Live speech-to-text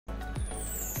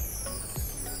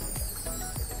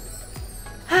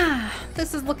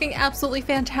This is looking absolutely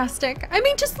fantastic. I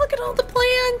mean, just look at all the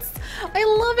plants. I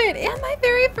love it. And my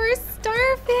very first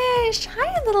starfish.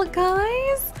 Hi, little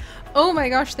guys. Oh my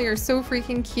gosh, they are so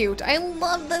freaking cute. I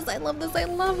love this, I love this, I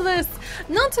love this.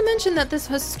 Not to mention that this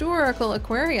historical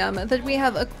aquarium that we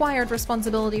have acquired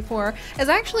responsibility for is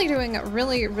actually doing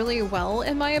really, really well,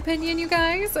 in my opinion, you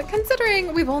guys,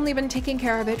 considering we've only been taking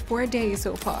care of it for a day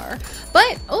so far.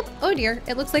 But, oh dear,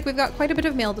 it looks like we've got quite a bit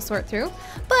of mail to sort through.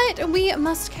 But we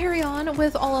must carry on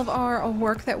with all of our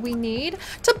work that we need.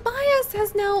 Tobias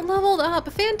has now leveled up.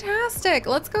 Fantastic.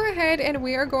 Let's go ahead and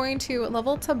we are going to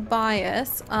level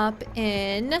Tobias up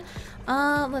in,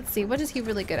 let's see, what is he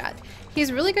really good at?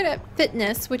 He's really good at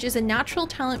fitness, which is a natural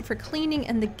talent for cleaning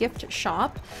and the gift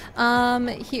shop.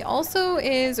 He also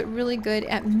is really good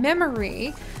at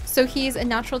memory, so he's a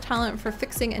natural talent for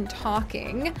fixing and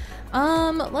talking.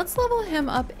 Let's level him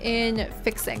up in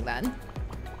fixing then.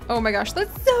 Oh my gosh,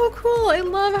 that's so cool. I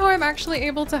love how I'm actually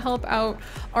able to help out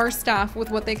our staff with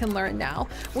what they can learn now.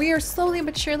 We are slowly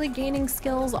but surely gaining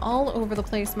skills all over the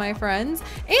place, my friends.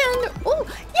 And, oh,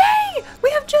 yay!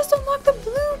 We have just unlocked the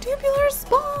blue tubular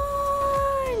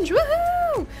sponge!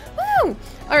 Woohoo! Woo!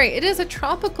 All right, it is a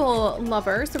tropical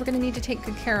lover, so we're gonna need to take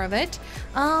good care of it.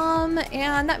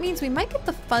 And that means we might get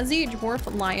the fuzzy dwarf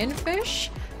lionfish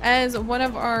as one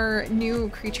of our new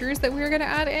creatures that we're gonna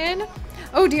add in.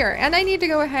 Oh dear, and I need to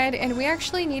go ahead and we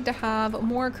actually need to have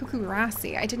more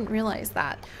cucurassi. I didn't realize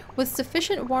that. With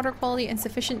sufficient water quality and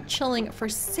sufficient chilling for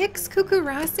 6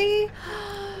 cucurassi?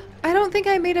 I don't think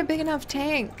I made a big enough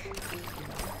tank.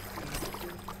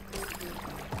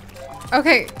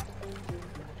 Okay.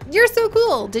 You're so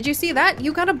cool! Did you see that?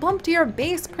 You got a bump to your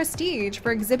base prestige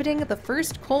for exhibiting the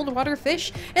first cold water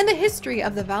fish in the history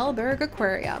of the Valberg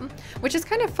Aquarium. Which is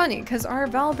kind of funny because our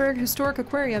Valberg Historic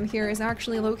Aquarium here is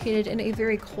actually located in a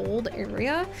very cold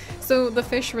area. So the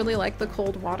fish really like the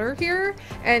cold water here,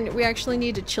 and we actually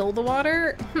need to chill the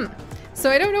water. So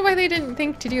I don't know why they didn't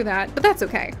think to do that, but that's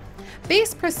okay.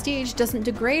 Base prestige doesn't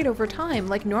degrade over time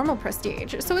like normal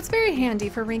prestige, so it's very handy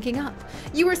for ranking up.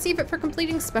 You receive it for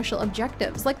completing special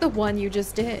objectives, like the one you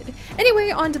just did. Anyway,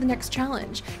 on to the next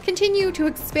challenge. Continue to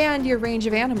expand your range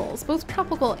of animals, both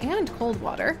tropical and cold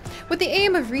water, with the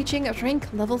aim of reaching rank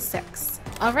level 6.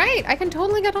 Alright, I can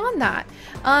totally get on that.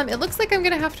 It looks like I'm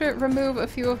gonna have to remove a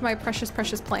few of my precious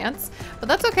plants, but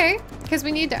that's okay, because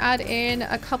we need to add in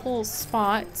a couple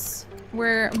spots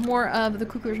where more of the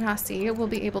cucurassi will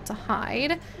be able to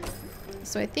hide.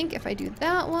 So I think if I do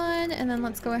that one, and then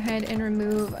let's go ahead and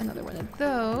remove another one of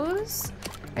those,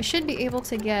 I should be able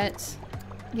to get,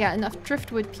 yeah, enough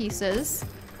driftwood pieces.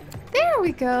 There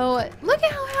we go. Look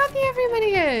at how happy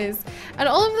everybody is. And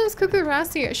all of those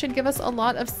cucurassi should give us a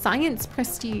lot of science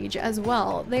prestige as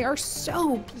well. They are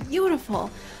so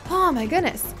beautiful. Oh my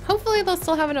goodness. Hopefully they'll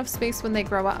still have enough space when they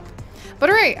grow up. But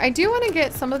alright, I do want to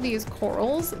get some of these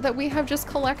corals that we have just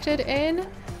collected in,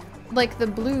 like the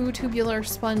blue tubular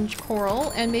sponge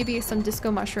coral and maybe some disco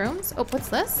mushrooms. Oh, what's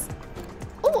this?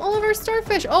 Oh, all of our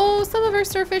starfish. Oh, some of our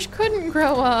starfish couldn't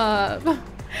grow up.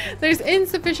 There's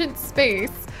insufficient space.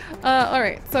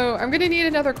 Alright, so I'm gonna need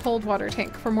another cold water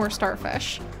tank for more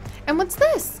starfish. And what's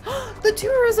this? The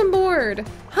tourism board!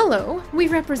 Hello, we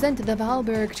represent the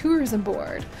Valberg Tourism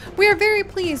Board. We are very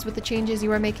pleased with the changes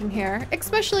you are making here,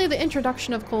 especially the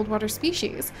introduction of cold water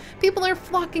species. People are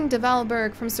flocking to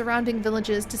Valberg from surrounding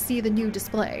villages to see the new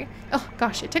display. Oh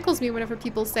gosh, it tickles me whenever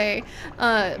people say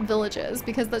villages,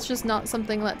 because that's just not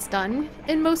something that's done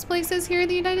in most places here in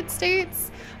the United States,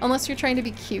 unless you're trying to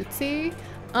be cutesy.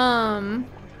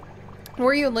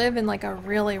 Or you live in like a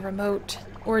really remote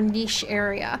or niche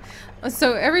area.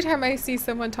 So every time I see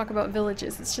someone talk about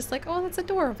villages, it's just like, oh, that's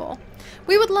adorable.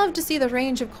 We would love to see the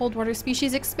range of cold water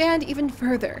species expand even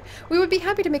further. We would be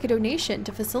happy to make a donation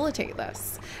to facilitate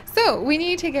this. So we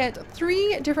need to get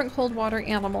 3 different cold water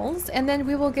animals, and then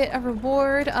we will get a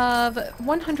reward of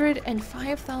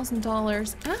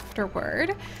 $105,000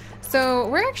 afterward. So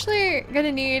we're actually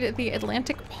gonna need the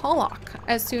Atlantic pollock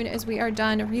as soon as we are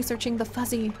done researching the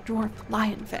fuzzy dwarf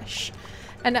lionfish.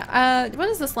 And what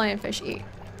does this lionfish eat?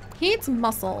 He eats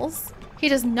mussels. He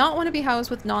does not want to be housed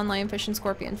with non-lionfish and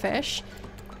scorpionfish.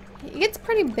 He gets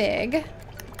pretty big.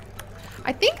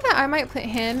 I think that I might put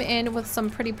him in with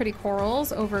some pretty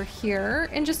corals over here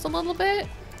in just a little bit.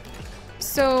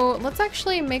 So let's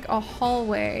actually make a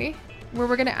hallway where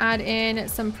we're gonna add in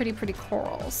some pretty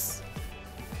corals.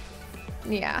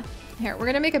 Yeah, here, we're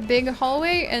gonna make a big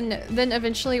hallway, and then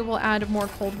eventually we'll add more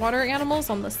cold water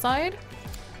animals on this side.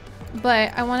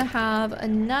 But I want to have a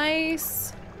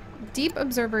nice deep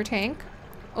observer tank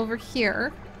over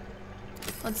here.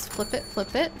 Let's flip it.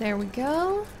 There we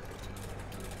go.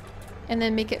 and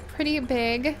then make it pretty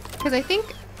big. Because I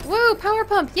think, whoa, power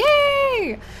pump,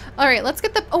 yay! All right, let's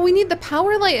get the, oh, we need the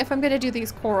power light if I'm gonna do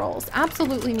these corals.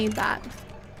 Absolutely need that.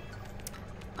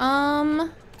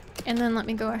 And then let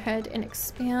me go ahead and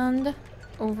expand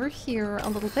over here a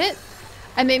little bit.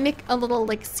 I may make a little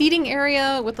like seating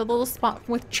area with a little spot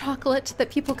with chocolate that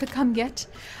people could come get.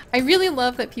 I really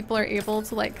love that people are able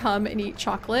to like come and eat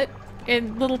chocolate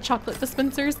in little chocolate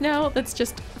dispensers now. That's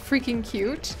just freaking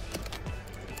cute.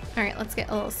 All right, let's get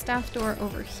a little staff door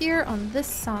over here on this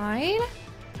side.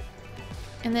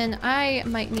 And then I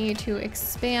might need to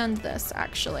expand this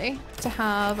actually to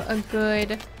have a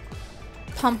good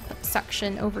pump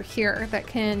section over here that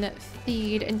can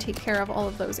feed and take care of all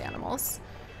of those animals.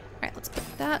 All right, let's put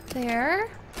that there.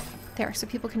 There, so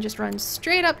people can just run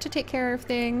straight up to take care of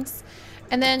things.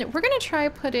 And then we're gonna try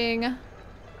putting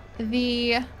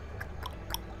the,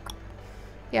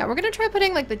 yeah, we're gonna try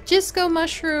putting like the disco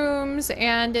mushrooms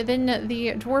and then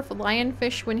the dwarf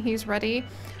lionfish when he's ready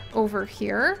over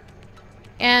here.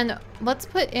 And let's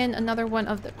put in another one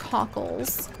of the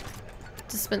cockles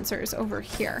dispensers over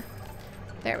here.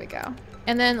 There we go.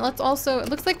 And then let's also, it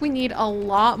looks like we need a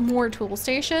lot more tool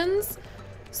stations.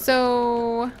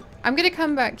 So I'm gonna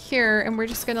come back here and we're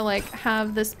just gonna like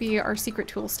have this be our secret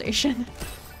tool station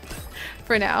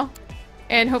for now.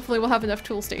 And hopefully we'll have enough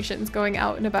tool stations going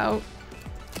out and about.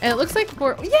 And it looks like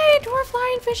more, yay, dwarf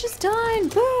lionfish is done,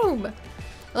 boom!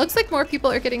 It looks like more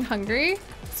people are getting hungry.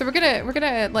 So we're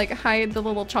gonna like hide the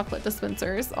little chocolate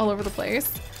dispensers all over the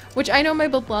place, which I know my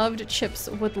beloved Chips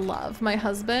would love. My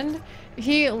husband,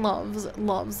 he loves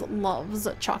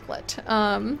chocolate.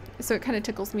 So it kind of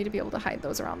tickles me to be able to hide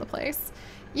those around the place.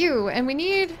 And we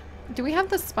need, do we have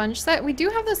the sponge set? We do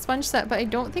have the sponge set, but I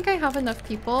don't think I have enough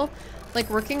people like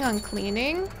working on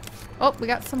cleaning. Oh, we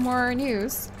got some more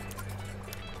news.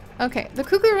 Okay, the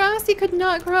cucurassi could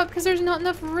not grow up because there's not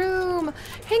enough room.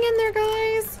 Hang in there,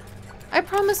 guys. I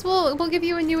promise we'll give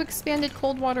you a new expanded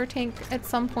cold water tank at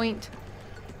some point.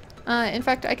 In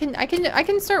fact, I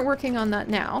can start working on that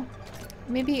now.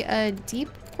 Maybe a deep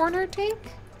corner tank?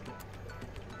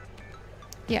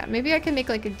 Yeah, maybe I can make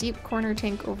like a deep corner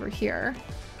tank over here.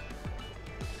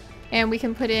 And we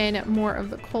can put in more of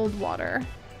the cold water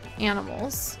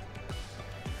animals.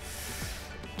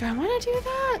 Do I want to do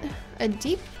that? A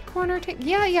deep corner tank?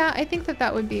 Yeah, I think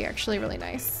that would be actually really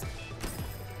nice.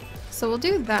 So we'll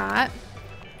do that.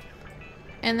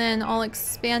 And then I'll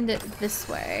expand it this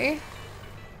way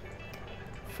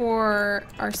for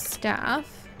our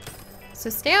staff. So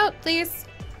stay out, please.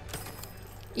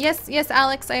 Yes,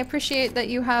 Alex, I appreciate that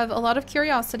you have a lot of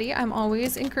curiosity. I'm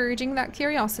always encouraging that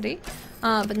curiosity.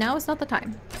 But now is not the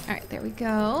time. All right, there we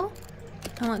go.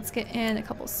 And let's get in a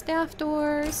couple staff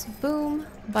doors. Boom,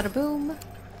 bada boom.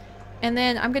 And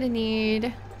then I'm gonna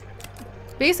need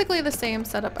basically the same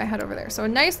setup I had over there. So a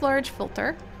nice large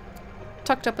filter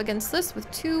tucked up against this with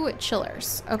 2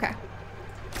 chillers. Okay.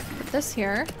 Put this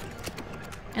here.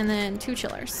 And then 2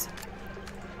 chillers.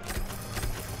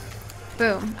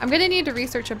 Boom. I'm gonna need to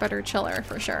research a better chiller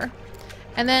for sure.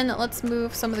 And then let's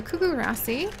move some of the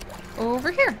cucurassi over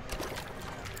here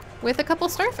with a couple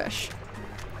starfish.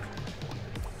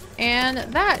 And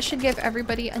that should give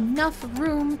everybody enough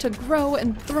room to grow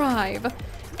and thrive.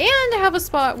 And have a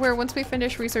spot where once we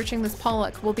finish researching this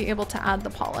pollock, we'll be able to add the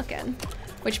pollock in,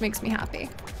 which makes me happy.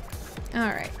 All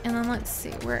right, and then let's see,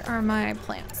 where are my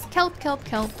plants? Kelp, kelp,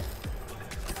 kelp.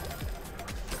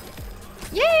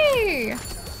 Yay!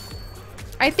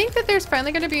 I think that there's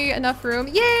finally gonna be enough room.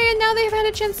 Yay, and now they've had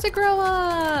a chance to grow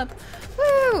up.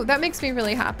 Woo, that makes me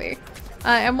really happy.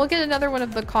 And we'll get another one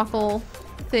of the cockle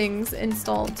things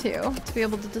installed too, to be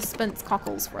able to dispense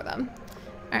cockles for them.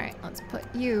 All right, let's put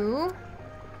you,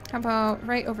 how about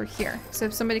right over here? So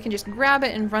if somebody can just grab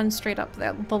it and run straight up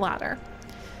the ladder.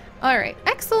 All right,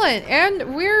 excellent.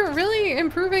 And we're really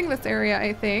improving this area,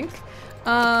 I think,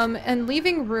 and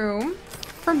leaving room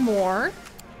for more.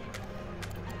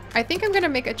 I think I'm gonna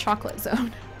make a chocolate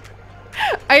zone.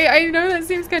 I know that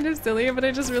seems kind of silly, but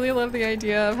I just really love the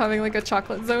idea of having like a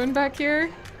chocolate zone back here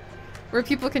where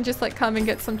people can just like come and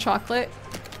get some chocolate.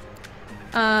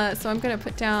 So I'm gonna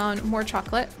put down more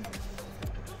chocolate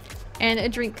and a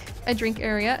drink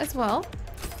area as well.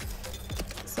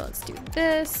 So let's do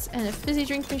this and a fizzy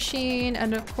drink machine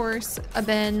and of course a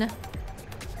bin.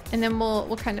 And then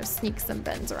we'll kind of sneak some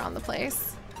bins around the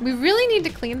place. We really need to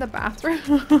clean the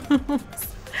bathrooms.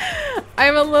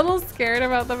 I'm a little scared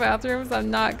about the bathrooms, I'm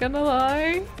not gonna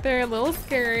lie. They're a little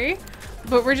scary,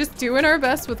 but we're just doing our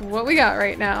best with what we got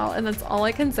right now, and that's all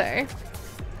I can say.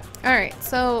 All right,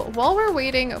 so while we're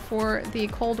waiting for the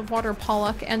cold water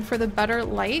pollock and for the better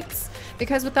lights,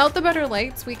 because without the better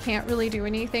lights, we can't really do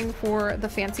anything for the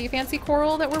fancy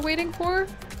coral that we're waiting for.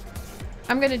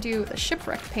 I'm gonna do the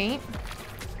shipwreck paint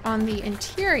on the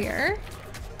interior.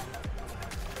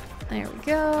 There we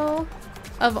go.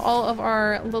 Of all of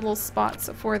our little spots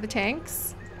for the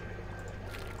tanks.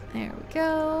 There we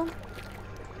go.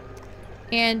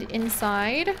 And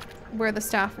inside where the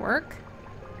staff work.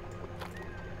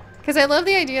 Because I love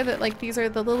the idea that like these are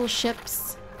the little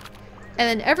ships and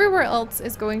then everywhere else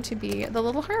is going to be the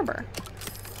little harbor.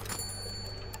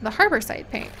 The harbor side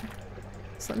paint.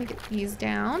 So let me get these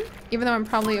down. Even though I'm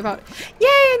probably about...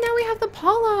 Yay! Now we have the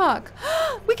pollock!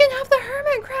 We can have the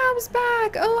hermit crabs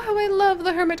back! Oh, how I love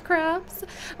the hermit crabs!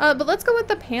 But let's go with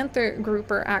the panther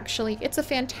grouper, actually. It's a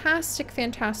fantastic,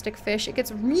 fantastic fish. It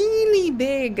gets really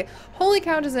big. Holy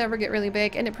cow, does it ever get really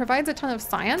big. And it provides a ton of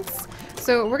science.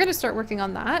 So we're going to start working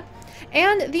on that.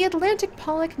 And the Atlantic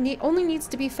pollock only needs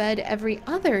to be fed every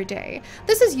other day.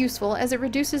 This is useful as it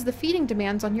reduces the feeding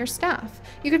demands on your staff.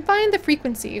 You can find the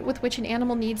frequency with which an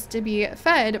animal needs to be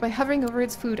fed by hovering over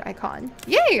its food icon.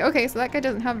 Yay! Okay, so that guy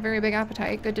doesn't have a very big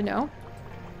appetite. Good to know.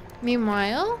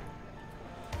 Meanwhile...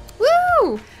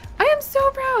 Woo! I am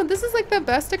so proud! This is like the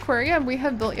best aquarium we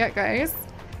have built yet, guys.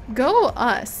 Go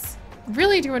us!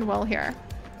 Really doing well here.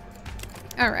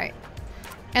 Alright.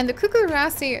 And the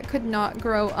cucurassi could not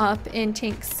grow up in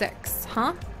tank 6,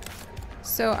 huh?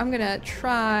 So I'm gonna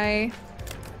try...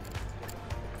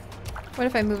 What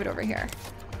if I move it over here?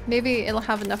 Maybe it'll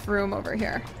have enough room over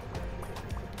here.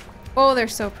 Oh, they're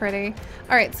so pretty.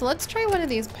 All right, so let's try one of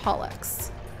these pollocks.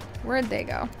 Where'd they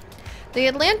go? The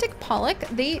Atlantic pollock,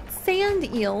 they eat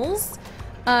sand eels.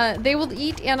 They will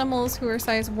eat animals who are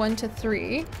size 1 to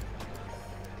 3.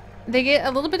 They get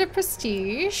a little bit of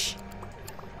prestige.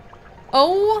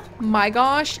 Oh my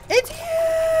gosh, it's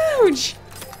huge!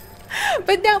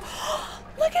 But now,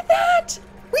 look at that!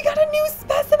 We got a new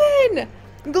specimen!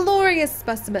 Glorious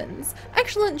specimens.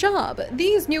 Excellent job.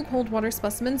 These new cold water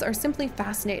specimens are simply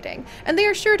fascinating, and they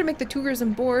are sure to make the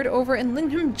tourism board over in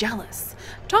Lindholm jealous.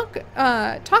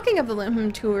 Talking of the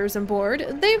Lindholm tourism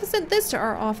board, they've sent this to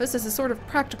our office as a sort of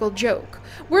practical joke.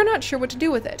 We're not sure what to do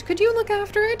with it. Could you look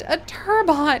after it? A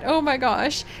turbot. Oh my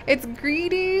gosh. It's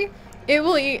greedy. It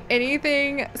will eat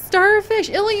anything. Starfish!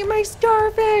 It'll eat my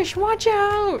starfish! Watch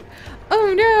out!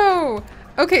 Oh no!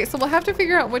 Okay, so we'll have to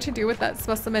figure out what to do with that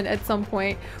specimen at some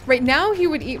point. Right now, he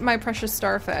would eat my precious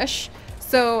starfish.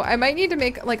 So I might need to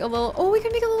make like a little... Oh, we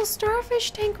can make a little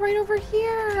starfish tank right over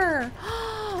here!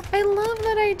 I love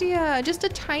that idea! Just a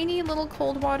tiny little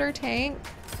cold water tank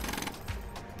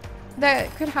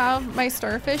that could have my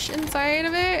starfish inside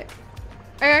of it.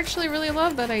 I actually really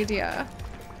love that idea.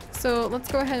 So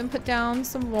let's go ahead and put down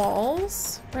some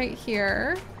walls right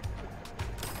here.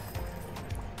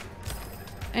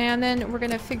 And then we're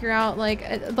gonna figure out like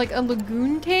a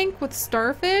lagoon tank with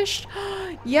starfish.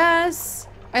 Yes!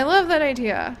 I love that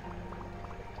idea.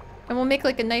 And we'll make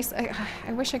like a nice...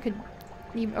 I wish I could...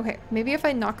 Okay, maybe if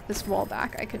I knock this wall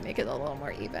back, I could make it a little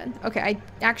more even. Okay, I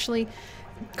actually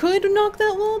could knock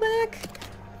that wall back.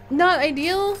 Not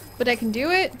ideal, but I can do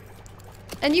it.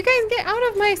 And you guys get out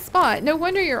of my spot. No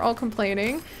wonder you're all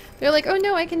complaining. They're like, oh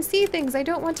no, I can see things I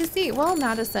don't want to see. Well,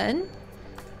 Madison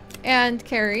and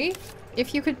Carrie,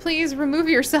 if you could please remove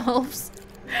yourselves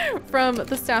from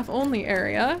the staff only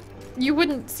area, you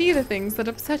wouldn't see the things that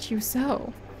upset you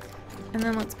so. And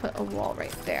then let's put a wall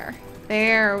right there.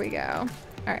 There we go.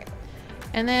 All right.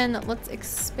 And then let's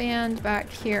expand back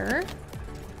here.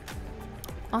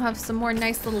 I'll have some more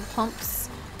nice little pumps.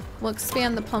 We'll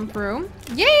expand the pump room.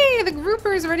 Yay! The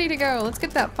grouper is ready to go. Let's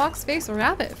get that fox face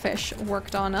rabbit fish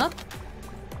worked on up.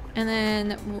 And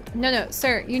then, no,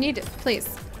 sir, you need to,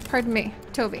 please, pardon me,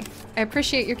 Toby. I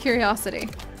appreciate your curiosity.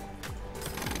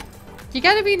 You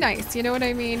gotta be nice, you know what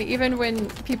I mean? Even when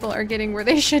people are getting where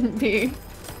they shouldn't be.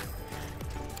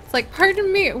 It's like,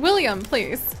 pardon me, William,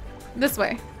 please. This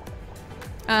way.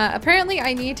 Apparently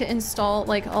I need to install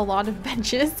like a lot of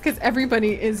benches because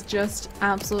everybody is just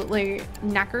absolutely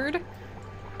knackered,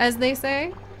 as they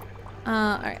say.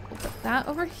 Alright, we'll put that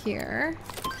over here.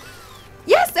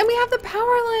 Yes, and we have the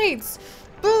power lights!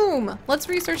 Boom! Let's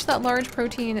research that large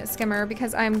protein skimmer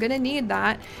because I'm gonna need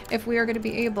that if we are gonna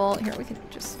be able... Here, we can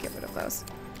just get rid of those.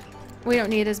 We don't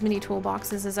need as many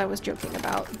toolboxes as I was joking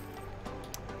about.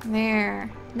 There.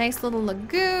 Nice little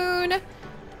lagoon.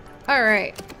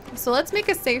 Alright. So let's make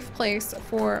a safe place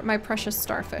for my precious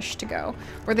starfish to go,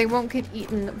 where they won't get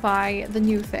eaten by the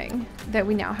new thing that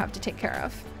we now have to take care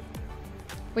of.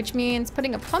 Which means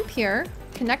putting a pump here,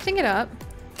 connecting it up,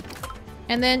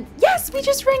 and then, yes, we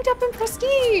just ranked up in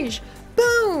prestige!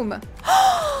 Boom!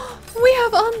 We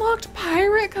have unlocked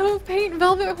Pirate Cove paint,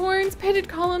 velvet horns, pitted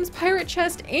columns, pirate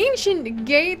chest, ancient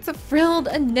gates, frilled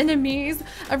anemones,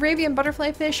 Arabian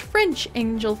butterfly fish, French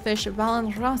angelfish,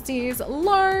 Valenrossis,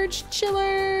 large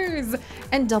chillers,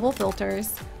 and double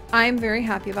filters. I'm very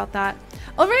happy about that.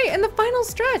 All right, and the final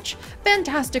stretch.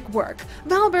 Fantastic work.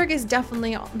 Valberg is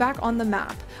definitely back on the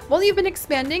map. While you've been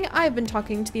expanding, I've been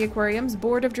talking to the aquarium's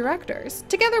board of directors.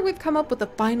 Together, we've come up with a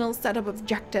final set of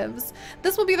objectives.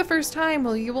 This will be the first time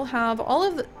where you will have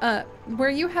where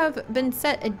you have been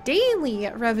set a daily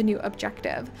revenue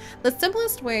objective. The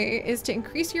simplest way is to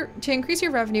increase your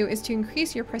revenue is to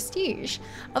increase your prestige.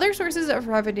 Other sources of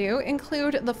revenue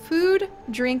include the food,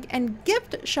 drink, and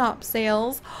gift shop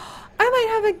sales. I might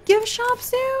have a gift shop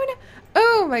soon.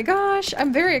 Oh my gosh,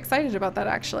 I'm very excited about that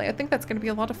actually. I think that's going to be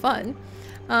a lot of fun.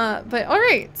 But all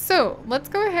right, so let's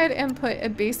go ahead and put a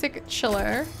basic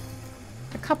chiller,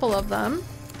 a couple of them,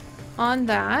 on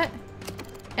that.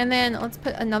 And then let's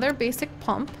put another basic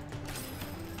pump,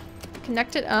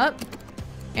 connect it up,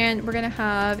 and we're going to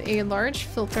have a large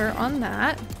filter on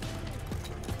that.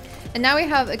 And now we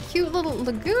have a cute little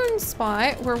lagoon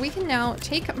spot where we can now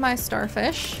take my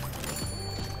starfish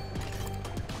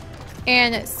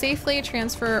and safely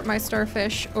transfer my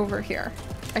starfish over here.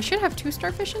 I should have 2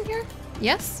 starfish in here.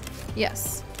 Yes?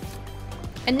 Yes.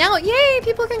 And now, yay!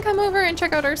 People can come over and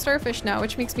check out our starfish now,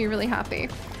 which makes me really happy.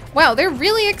 Wow, they're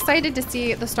really excited to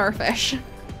see the starfish.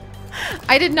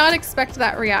 I did not expect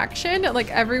that reaction. Like,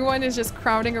 everyone is just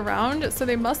crowding around, so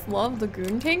they must love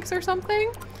lagoon tanks or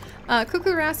something.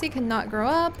 Cucurassi cannot grow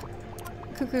up.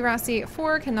 Cucurassi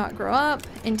 4 cannot grow up.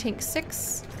 In tank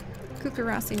 6.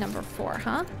 Cucurassi number 4,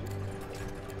 huh?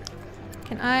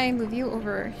 Can I move you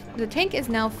over? The tank is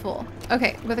now full.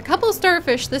 Okay, with a couple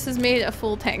starfish, this has made a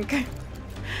full tank.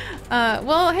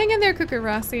 Well, hang in there,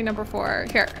 Cucurassi number 4.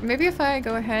 Here, maybe if I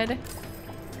go ahead.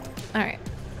 All right,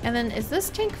 and then is this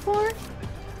tank 4?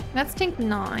 That's tank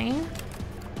 9.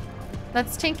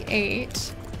 That's tank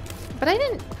 8. But I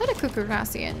didn't put a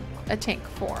Cucurassi in a tank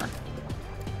 4.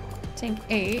 Tank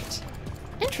 8.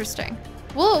 Interesting.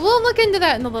 We'll look into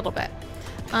that in a little bit.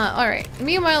 All right.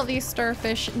 Meanwhile, these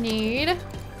starfish need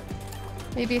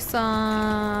maybe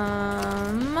some...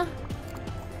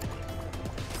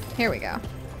 Here we go.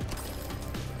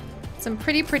 Some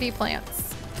pretty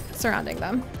plants surrounding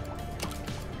them.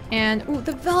 And, ooh,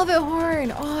 the velvet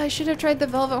horn. Oh, I should have tried the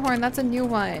velvet horn. That's a new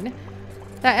one.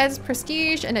 That adds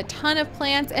prestige and a ton of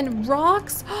plants and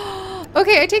rocks.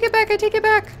 Okay, I take it back. I take it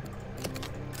back.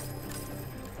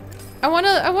 I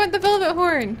want the velvet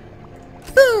horn.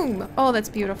 Boom! Oh, that's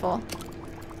beautiful. All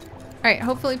right,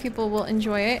 hopefully people will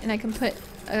enjoy it, and I can put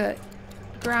a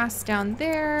grass down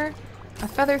there, a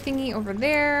feather thingy over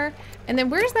there, and then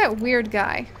where's that weird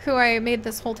guy who I made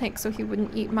this whole tank so he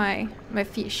wouldn't eat my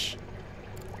fish?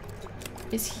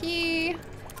 Is he...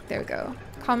 There we go.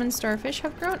 Common starfish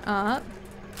have grown up.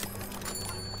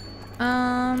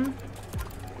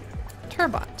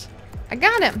 Turbot. I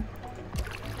got him!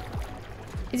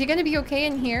 Is he gonna be okay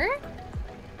in here?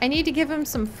 I need to give him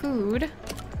some food.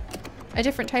 A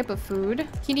different type of food.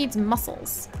 He needs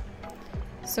mussels.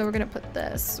 So we're gonna put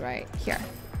this right here.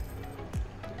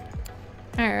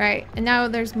 Alright, and now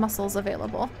there's mussels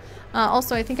available.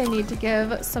 Also, I think I need to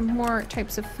give some more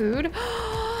types of food.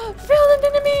 Frilled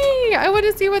anemone! I want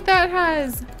to see what that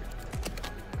has.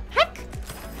 Heck!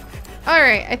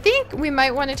 Alright, I think we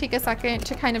might want to take a second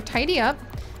to kind of tidy up,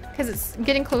 because it's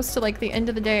getting close to like the end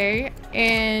of the day,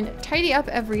 and tidy up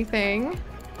everything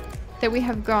that we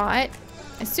have got.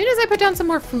 As soon as I put down some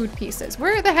more food pieces.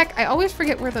 Where the heck? I always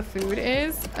forget where the food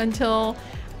is until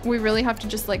we really have to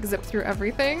just like zip through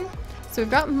everything. So we've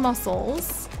got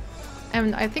mussels,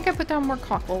 and I think I put down more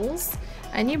cockles.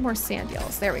 I need more sand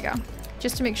eels. There we go.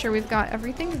 Just to make sure we've got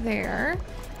everything there.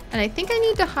 And I think I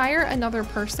need to hire another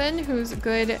person who's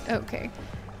good, okay,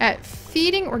 at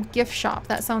feeding or gift shop.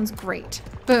 That sounds great.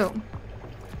 Boom.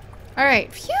 All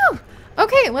right, phew.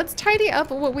 Okay, let's tidy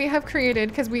up what we have created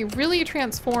because we really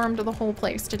transformed the whole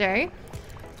place today.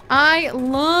 I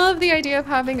love the idea of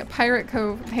having Pirate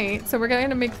Cove paint, so we're going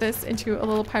to make this into a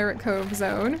little Pirate Cove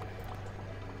zone.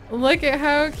 Look at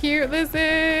how cute this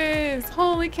is!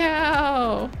 Holy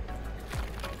cow!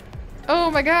 Oh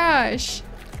my gosh!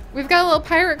 We've got a little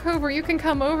Pirate Cove where you can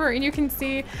come over and you can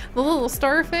see the little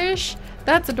starfish.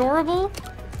 That's adorable.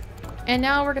 And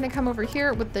now we're going to come over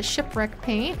here with the shipwreck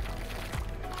paint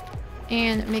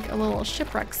and make a little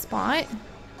shipwreck spot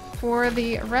for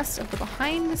the rest of the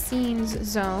behind the scenes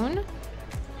zone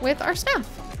with our stuff.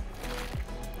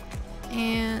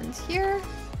 And here,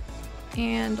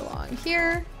 and along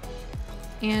here,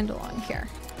 and along here.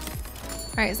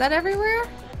 All right, is that everywhere?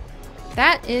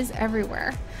 That is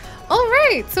everywhere. All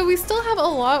right, so we still have a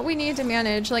lot we need to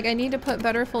manage. Like I need to put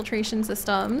better filtration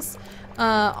systems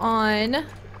on,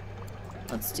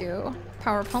 let's do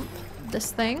power pump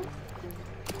this thing.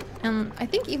 And I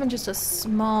think even just a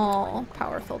small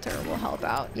power filter will help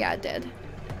out. Yeah, it did.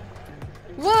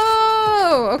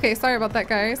 Whoa! Okay, sorry about that,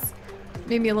 guys.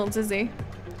 Made me a little dizzy.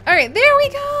 All right, there we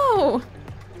go.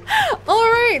 All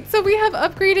right, so we have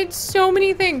upgraded so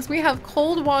many things. We have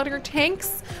cold water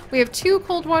tanks. We have 2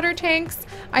 cold water tanks.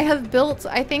 I have built,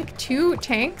 I think, 2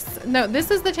 tanks. No,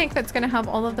 this is the tank that's gonna have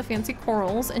all of the fancy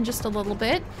corals in just a little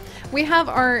bit. We have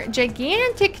our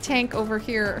gigantic tank over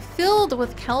here filled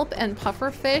with kelp and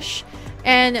pufferfish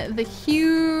and the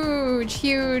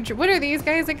huge, what are these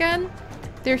guys again?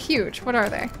 They're huge. What are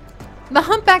they? The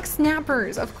humpback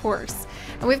snappers, of course.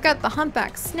 And we've got the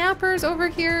humpback snappers over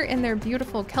here in their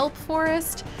beautiful kelp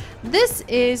forest. This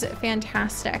is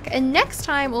fantastic. And next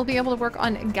time we'll be able to work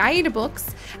on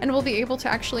guidebooks and we'll be able to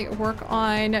actually work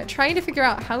on trying to figure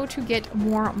out how to get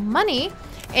more money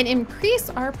and increase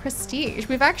our prestige.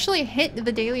 We've actually hit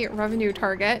the daily revenue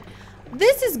target.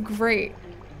 This is great.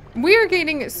 We are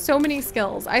gaining so many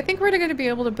skills. I think we're going to be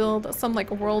able to build some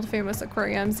like world famous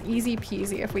aquariums easy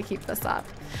peasy if we keep this up.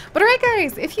 But all right,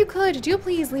 guys, if you could, do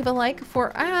please leave a like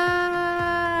for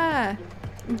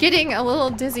getting a little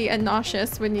dizzy and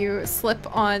nauseous when you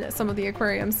slip on some of the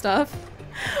aquarium stuff,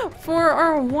 for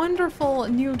our wonderful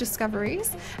new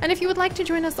discoveries. And if you would like to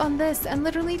join us on this and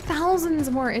literally thousands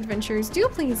more adventures, do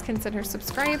please consider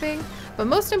subscribing. But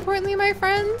most importantly, my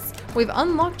friends, we've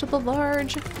unlocked the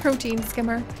large protein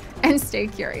skimmer, and stay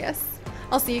curious.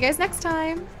 I'll see you guys next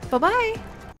time. Bye-bye.